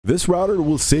This router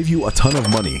will save you a ton of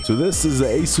money. So this is the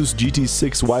Asus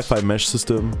GT6 Wi-Fi mesh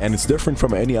system, and it's different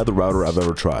from any other router I've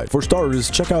ever tried. For starters,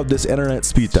 check out this internet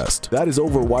speed test. That is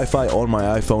over Wi-Fi on my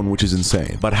iPhone, which is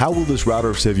insane. But how will this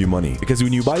router save you money? Because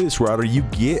when you buy this router, you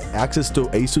get access to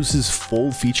Asus's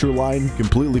full feature line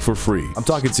completely for free. I'm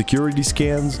talking security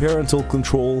scans, parental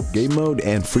control, game mode,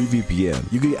 and free VPN.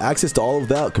 You get access to all of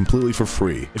that completely for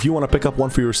free. If you want to pick up one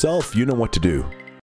for yourself, you know what to do.